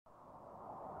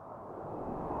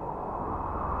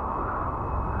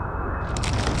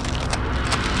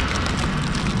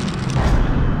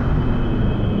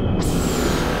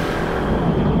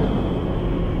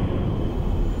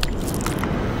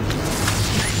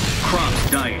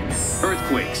Crops dying,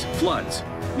 earthquakes, floods.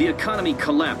 The economy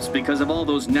collapsed because of all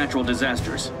those natural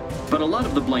disasters. But a lot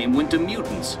of the blame went to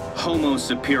mutants, Homo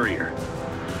superior.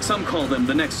 Some call them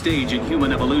the next stage in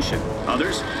human evolution.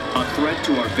 Others, a threat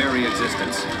to our very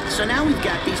existence. So now we've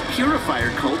got these purifier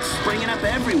cults springing up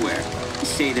everywhere. They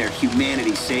say they're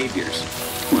humanity saviors.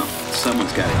 Well,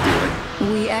 someone's got to do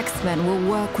it. We X-Men will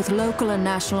work with local and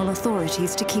national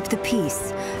authorities to keep the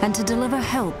peace and to deliver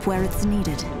help where it's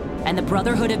needed. And the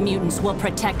Brotherhood of Mutants will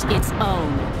protect its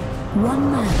own.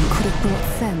 One man could have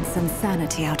brought sense and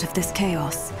sanity out of this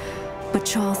chaos, but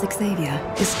Charles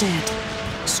Xavier is dead.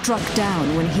 Struck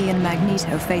down when he and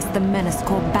Magneto faced the menace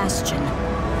called Bastion.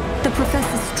 The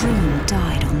Professor's dream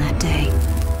died on that day.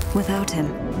 Without him,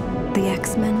 the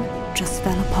X-Men just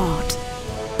fell apart.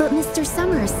 But Mr.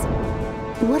 Summers,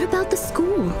 what about the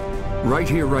school? Right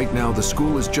here, right now, the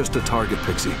school is just a target,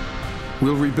 Pixie.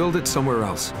 We'll rebuild it somewhere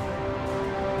else.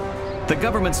 The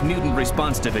government's Mutant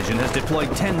Response Division has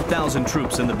deployed 10,000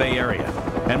 troops in the Bay Area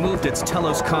and moved its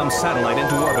Telos-Com satellite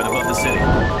into orbit above the city.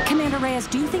 Commander Reyes,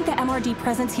 do you think the MRD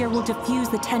presence here will diffuse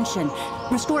the tension,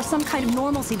 restore some kind of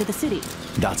normalcy to the city?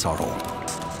 That's our role.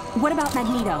 What about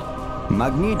Magneto?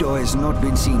 Magneto has not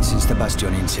been seen since the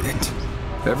Bastion incident.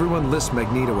 Everyone lists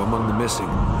Magneto among the missing,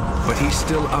 but he's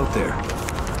still out there.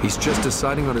 He's just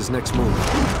deciding on his next move.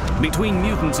 Between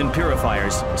mutants and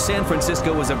purifiers, San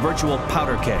Francisco is a virtual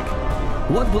powder keg.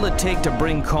 What will it take to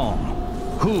bring calm?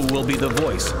 Who will be the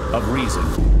voice of reason?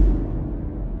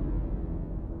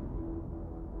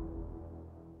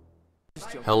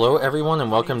 Hello everyone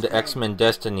and welcome to X-Men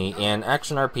Destiny, an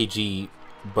action RPG,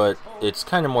 but it's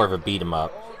kind of more of a beat 'em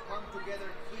up.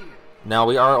 Now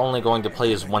we are only going to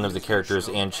play as one of the characters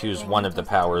and choose one of the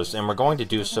powers, and we're going to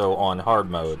do so on hard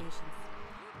mode.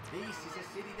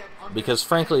 Because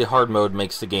frankly, hard mode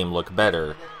makes the game look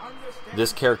better.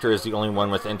 This character is the only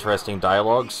one with interesting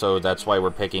dialogue, so that's why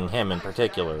we're picking him in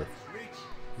particular.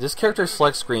 This character's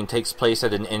select screen takes place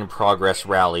at an in-progress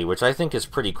rally, which I think is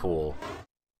pretty cool.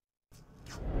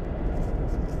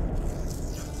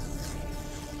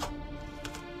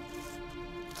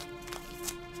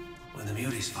 When the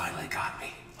muties finally got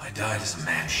me, I died as a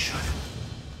man should,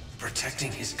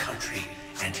 protecting his country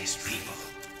and his people.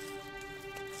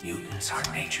 Mutants are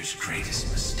nature's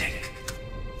greatest mistake.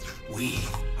 We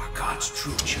are God's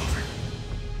true children.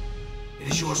 It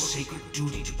is your sacred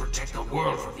duty to protect the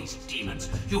world from these demons.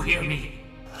 You hear me?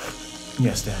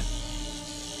 Yes, Dad.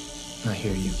 I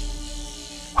hear you.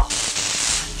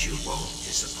 And you won't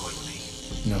disappoint me.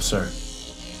 No, sir.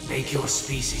 Make your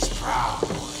species proud,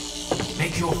 boy.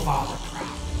 Make your father proud.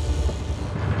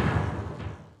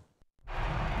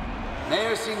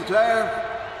 Mayor Sinclair,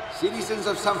 citizens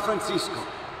of San Francisco,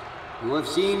 you have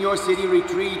seen your city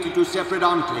retreat into separate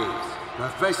enclaves.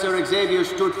 Professor Xavier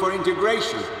stood for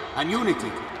integration and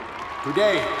unity.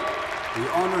 Today, we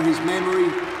honor his memory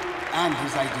and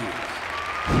his ideas.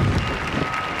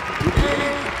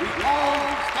 Today, we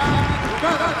all stand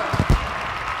together!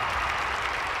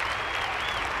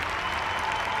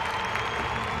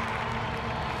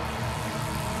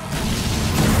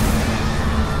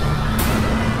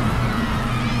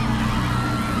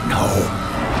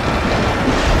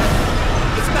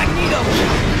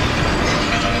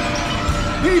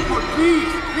 People,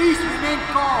 please remain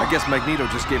calm. I guess Magneto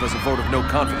just gave us a vote of no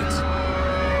confidence.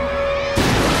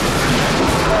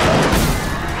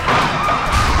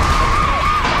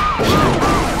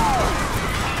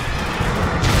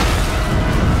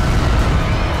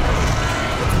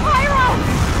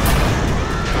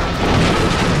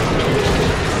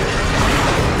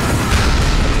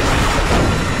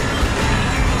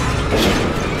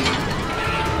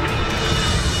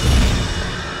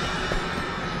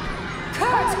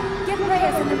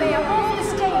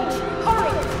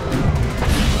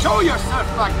 Show yourself,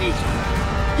 Magneto!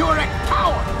 You're a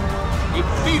coward! A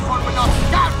people will not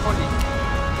stand for you!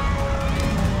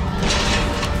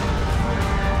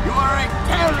 You are a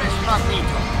terrorist,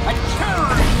 Magneto! A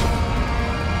terrorist!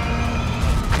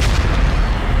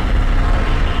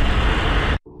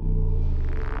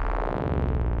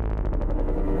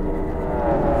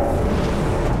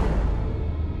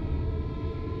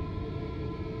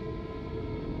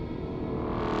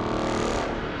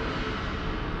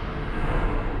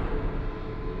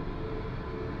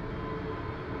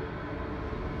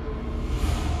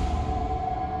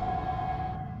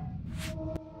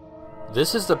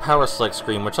 This is the power select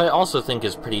screen, which I also think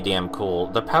is pretty damn cool.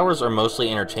 The powers are mostly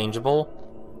interchangeable,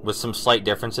 with some slight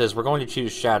differences. We're going to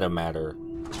choose Shadow Matter.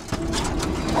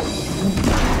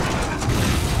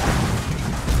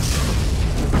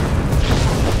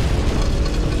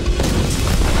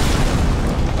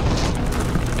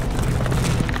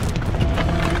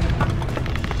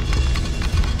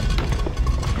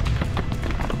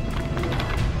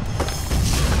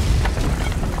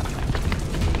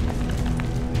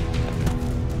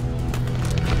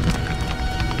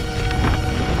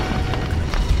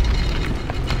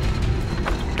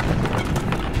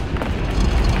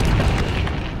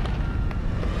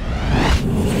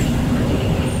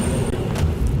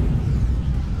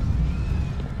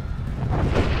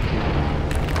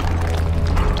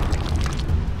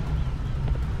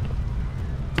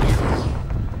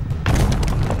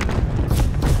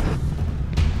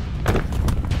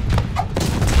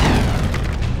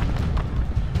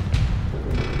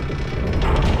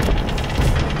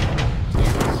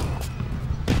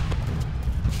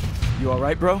 You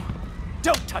alright, bro?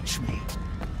 Don't touch me!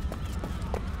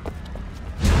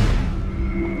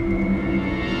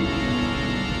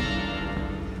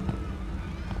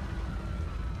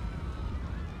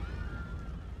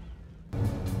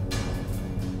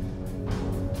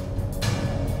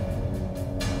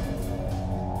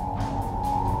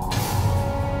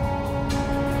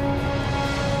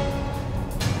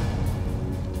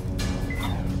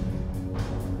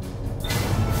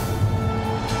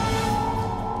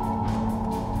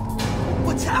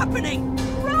 What's happening?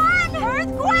 Run!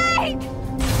 Earthquake!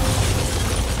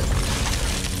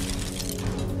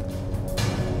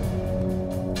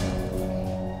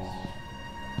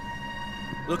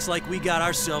 Looks like we got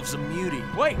ourselves a mutie.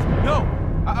 Wait, no!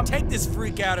 Take this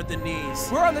freak out at the knees.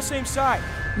 We're on the same side!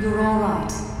 You're all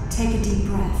right. Take a deep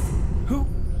breath.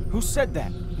 Who said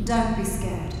that? Don't be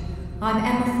scared. I'm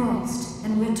Emma Frost,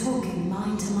 and we're talking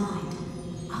mind to mind.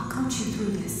 I'll coach you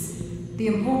through this. The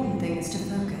important thing is to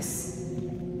focus.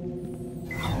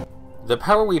 The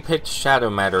power we picked, Shadow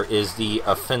Matter, is the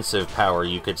offensive power,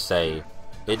 you could say.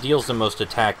 It deals the most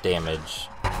attack damage.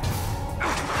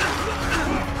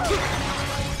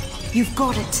 You've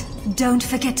got it. Don't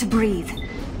forget to breathe.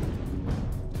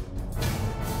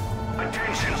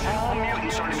 Attention, all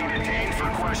mutants are to be detained for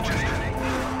questioning.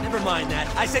 Never mind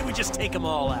that. I say we just take them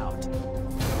all out.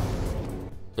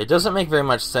 It doesn't make very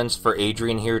much sense for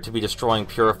Adrian here to be destroying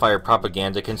Purifier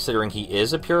propaganda considering he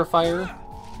is a Purifier,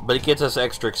 but it gets us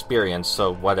extra experience,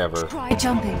 so whatever. Try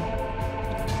jumping.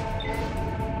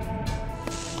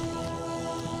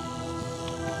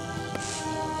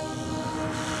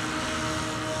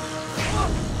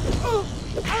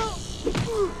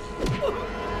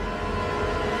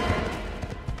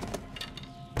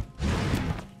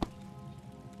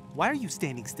 Why are you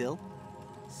standing still?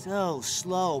 So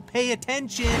slow. Pay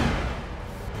attention!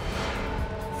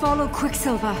 Follow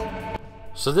Quicksilver.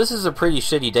 So this is a pretty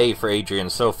shitty day for Adrian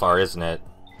so far, isn't it?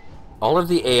 All of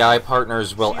the AI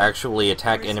partners will actually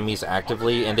attack enemies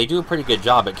actively, and they do a pretty good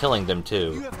job at killing them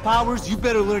too. You have powers, you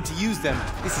better learn to use them.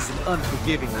 This is an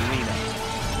unforgiving arena.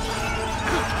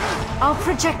 I'll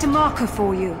project a marker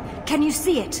for you. Can you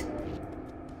see it?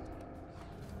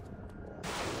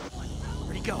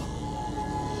 Where'd he go?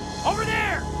 Over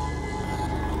there!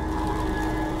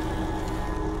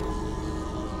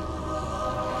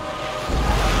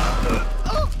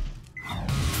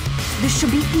 This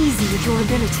should be easy with your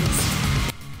abilities.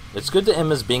 It's good that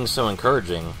Emma's being so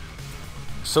encouraging.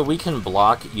 So we can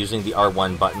block using the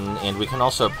R1 button, and we can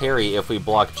also parry if we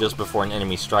block just before an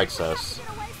enemy strikes us.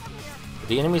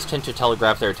 The enemies tend to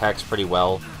telegraph their attacks pretty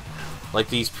well. Like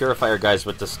these Purifier guys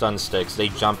with the stun sticks, they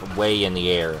jump way in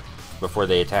the air before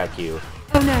they attack you.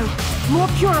 Oh no! More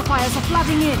Purifiers are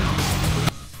flooding in!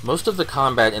 Most of the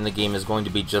combat in the game is going to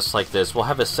be just like this. We'll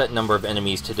have a set number of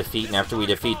enemies to defeat, and after we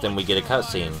defeat them, we get a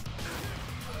cutscene.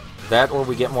 That, or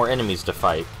we get more enemies to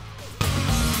fight.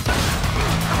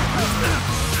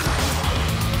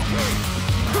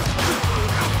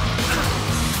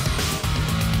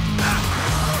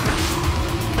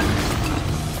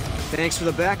 Thanks for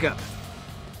the backup.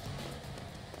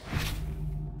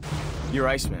 You're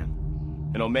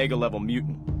Iceman, an Omega-level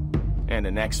mutant, and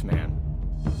an X-Man.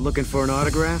 Looking for an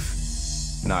autograph?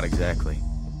 Not exactly.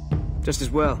 Just as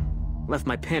well. Left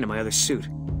my pen in my other suit.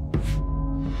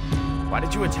 Why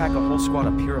did you attack a whole squad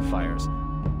of Purifiers?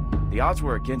 The odds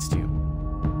were against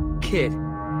you. Kid,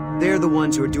 they're the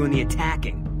ones who are doing the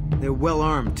attacking. They're well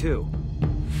armed, too.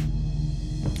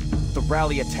 The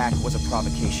rally attack was a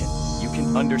provocation. You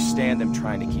can understand them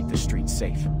trying to keep the streets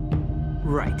safe.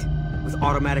 Right. With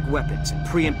automatic weapons and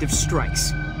preemptive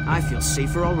strikes. I feel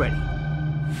safer already.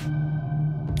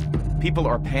 People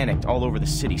are panicked all over the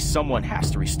city. Someone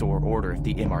has to restore order if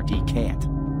the MRD can't.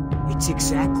 It's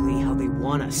exactly how they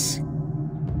want us.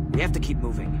 We have to keep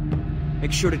moving.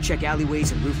 Make sure to check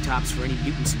alleyways and rooftops for any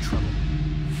mutants in trouble.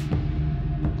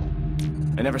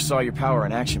 I never saw your power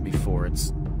in action before.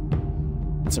 It's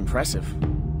impressive.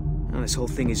 Well, this whole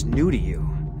thing is new to you.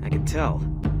 I can tell.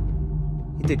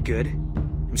 You did good.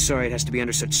 I'm sorry it has to be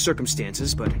under such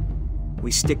circumstances, but we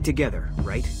stick together,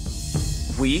 right?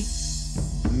 We?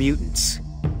 Mutants.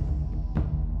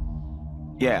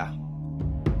 Yeah.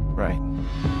 Right.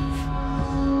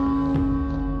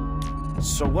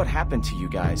 So what happened to you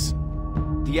guys?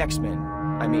 The X-Men.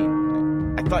 I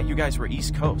mean, I thought you guys were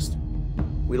East Coast.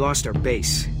 We lost our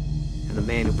base, and the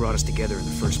man who brought us together in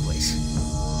the first place.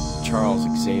 Charles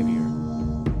Xavier.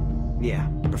 Yeah,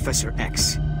 Professor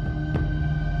X.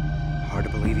 Hard to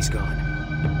believe he's gone.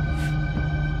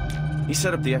 He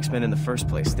set up the X-Men in the first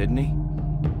place, didn't he?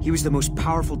 He was the most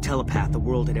powerful telepath the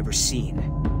world had ever seen.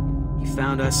 He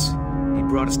found us, he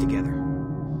brought us together.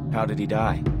 How did he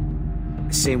die?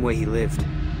 The same way he lived,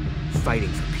 fighting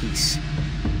for peace.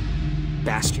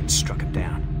 Bastion struck him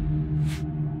down.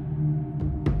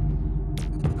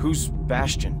 Who's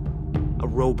Bastion? A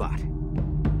robot.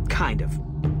 Kind of.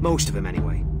 Most of him,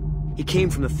 anyway. He came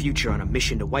from the future on a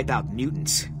mission to wipe out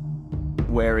mutants.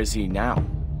 Where is he now?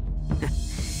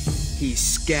 He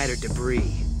scattered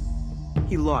debris.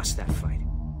 He lost that fight.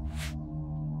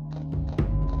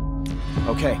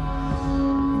 Okay.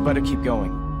 Better keep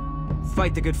going.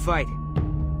 Fight the good fight.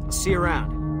 I'll see you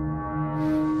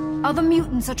around. Other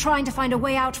mutants are trying to find a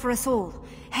way out for us all.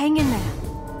 Hang in there.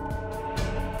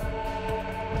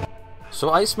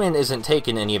 So Iceman isn't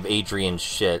taking any of Adrian's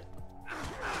shit.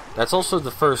 That's also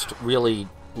the first really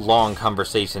long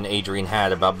conversation Adrian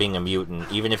had about being a mutant,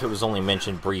 even if it was only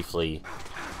mentioned briefly.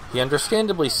 He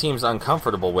understandably seems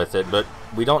uncomfortable with it, but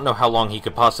we don't know how long he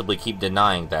could possibly keep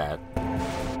denying that.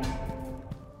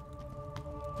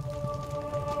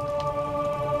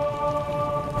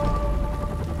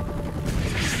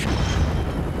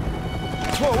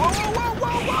 Whoa, whoa, whoa, whoa,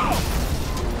 whoa, whoa!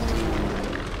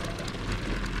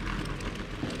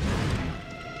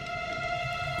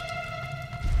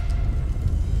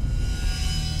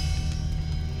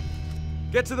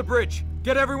 Get to the bridge!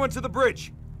 Get everyone to the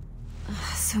bridge!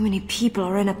 So many people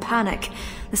are in a panic.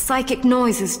 The psychic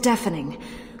noise is deafening.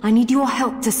 I need your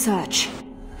help to search.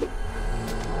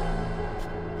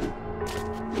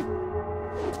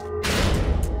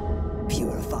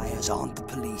 Purifiers aren't the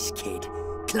police, kid.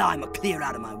 Climb or clear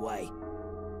out of my way.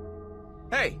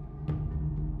 Hey!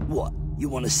 What? You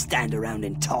want to stand around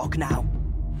and talk now?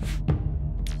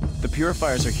 The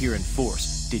Purifiers are here in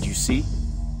force. Did you see?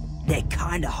 They're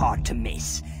kinda hard to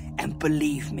miss. And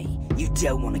believe me, you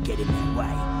don't want to get in their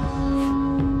way.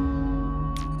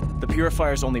 The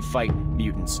Purifiers only fight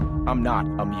mutants. I'm not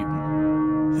a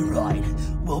mutant. Right.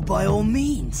 Well, by all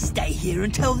means, stay here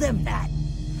and tell them that.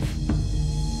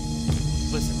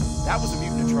 Listen, that was a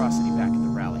mutant atrocity back at the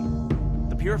rally.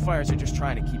 The Purifiers are just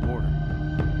trying to keep order.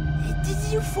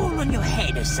 Did you fall on your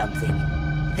head or something?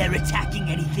 They're attacking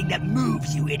anything that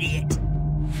moves, you idiot.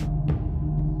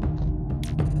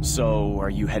 So,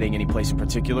 are you heading any place in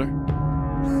particular?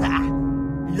 Ha!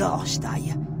 Lost, are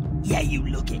you? Yeah, you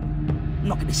look it. I'm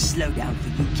not gonna slow down for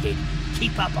you, kid.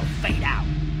 Keep up or fade out.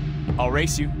 I'll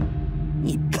race you.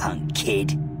 You punk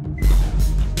kid.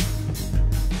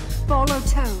 Follow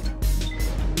Toad.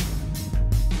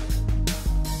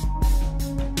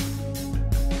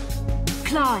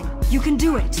 Climb. You can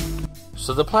do it.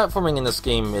 So the platforming in this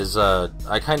game is,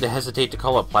 I kinda hesitate to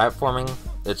call it platforming.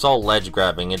 It's all ledge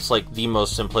grabbing. It's like the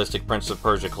most simplistic Prince of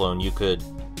Persia clone you could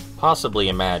possibly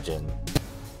imagine.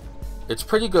 It's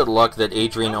pretty good luck that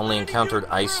Adrian only encountered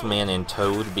Iceman and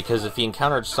Toad, because if he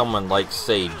encountered someone like,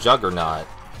 say, Juggernaut,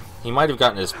 he might have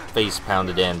gotten his face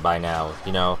pounded in by now,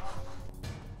 you know?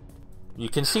 You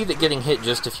can see that getting hit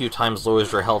just a few times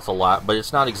lowers your health a lot, but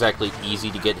it's not exactly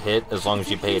easy to get hit as long as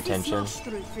you pay attention.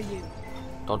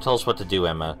 Don't tell us what to do,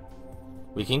 Emma.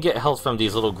 We can get health from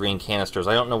these little green canisters.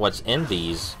 I don't know what's in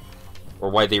these, or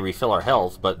why they refill our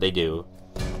health, but they do.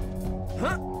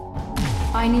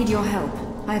 I need your help.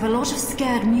 I have a lot of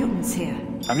scared mutants here.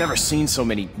 I've never seen so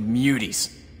many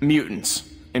mutants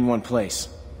in one place.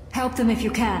 Help them if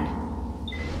you can.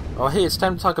 Oh hey, it's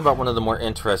time to talk about one of the more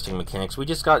interesting mechanics. We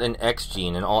just got an X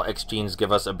gene, and all X genes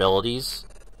give us abilities.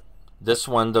 This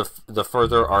one, the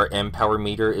further our M power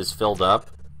meter is filled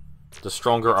up, the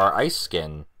stronger our ice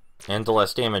skin, and the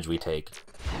less damage we take.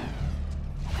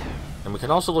 And we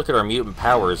can also look at our mutant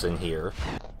powers in here.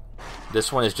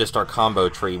 This one is just our combo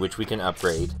tree, which we can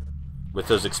upgrade with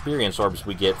those experience orbs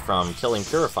we get from killing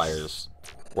Purifiers.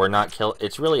 Or not kill...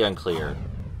 It's really unclear.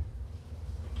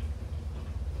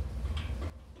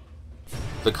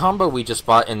 The combo we just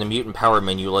bought in the mutant power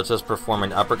menu lets us perform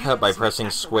an uppercut by pressing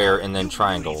square and then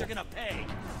triangle.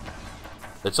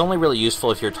 It's only really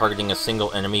useful if you're targeting a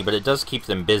single enemy, but it does keep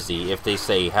them busy if they,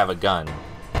 say, have a gun.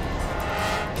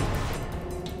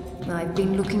 I've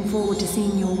been looking forward to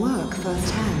seeing your work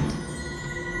firsthand.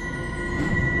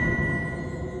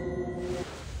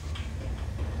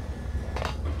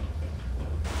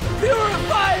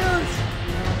 Purifiers!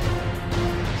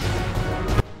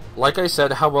 Like I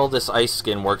said, how well this ice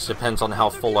skin works depends on how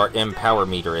full our M power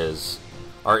meter is.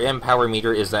 Our M power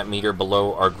meter is that meter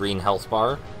below our green health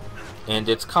bar, and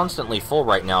it's constantly full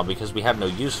right now because we have no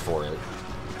use for it.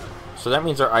 So that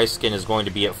means our ice skin is going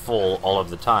to be at full all of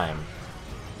the time.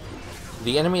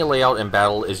 The enemy layout in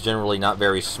battle is generally not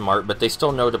very smart, but they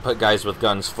still know to put guys with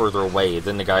guns further away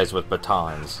than the guys with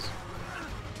batons.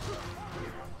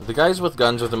 The guys with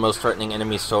guns are the most threatening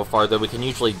enemies so far, though we can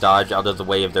usually dodge out of the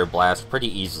way of their blast pretty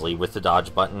easily with the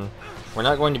dodge button. We're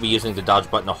not going to be using the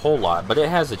dodge button a whole lot, but it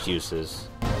has its uses.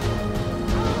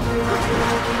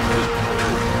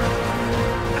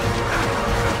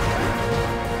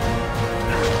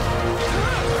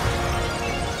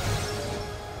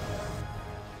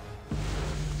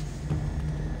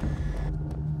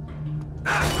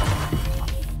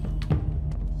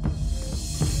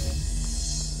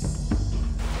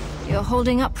 You're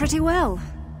holding up pretty well.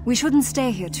 We shouldn't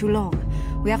stay here too long.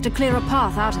 We have to clear a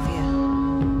path out of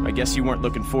here. I guess you weren't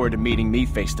looking forward to meeting me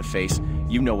face to face.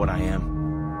 You know what I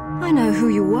am. I know who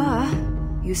you were.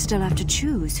 You still have to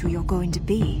choose who you're going to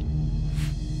be.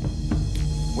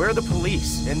 Where are the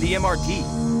police and the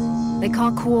MRD? They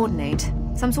can't coordinate.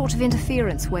 Some sort of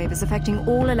interference wave is affecting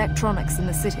all electronics in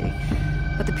the city.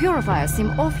 But the purifiers seem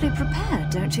awfully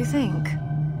prepared, don't you think?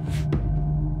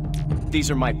 These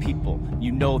are my people.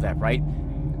 You know that, right?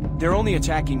 They're only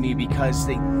attacking me because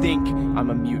they think I'm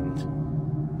a mutant.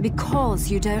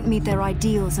 Because you don't meet their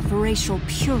ideals of racial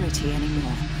purity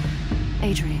anymore.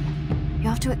 Adrian, you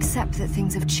have to accept that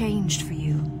things have changed for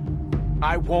you.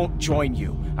 I won't join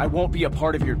you. I won't be a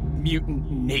part of your mutant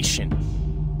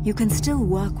nation. You can still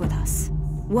work with us.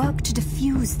 Work to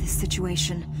defuse this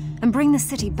situation and bring the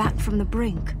city back from the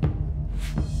brink.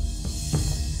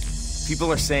 People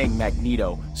are saying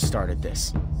Magneto started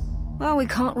this. Well, we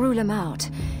can't rule him out.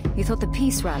 You thought the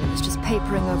peace rally was just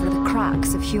papering over the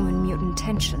cracks of human-mutant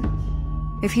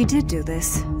tension. If he did do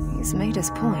this, he's made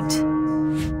his point.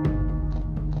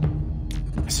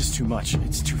 This is too much.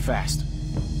 It's too fast.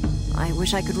 I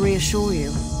wish I could reassure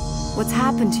you. What's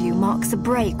happened to you marks a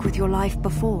break with your life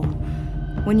before.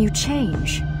 When you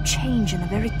change in the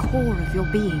very core of your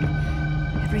being,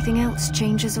 everything else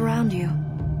changes around you.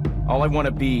 All I want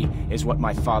to be is what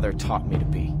my father taught me to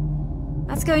be.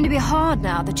 That's going to be hard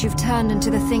now that you've turned into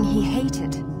the thing he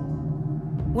hated.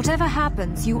 Whatever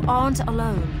happens, you aren't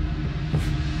alone.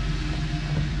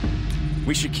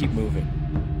 We should keep moving.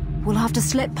 We'll have to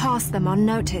slip past them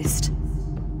unnoticed.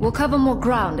 We'll cover more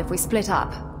ground if we split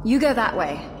up. You go that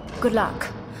way. Good luck.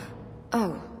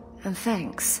 Oh, and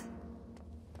thanks.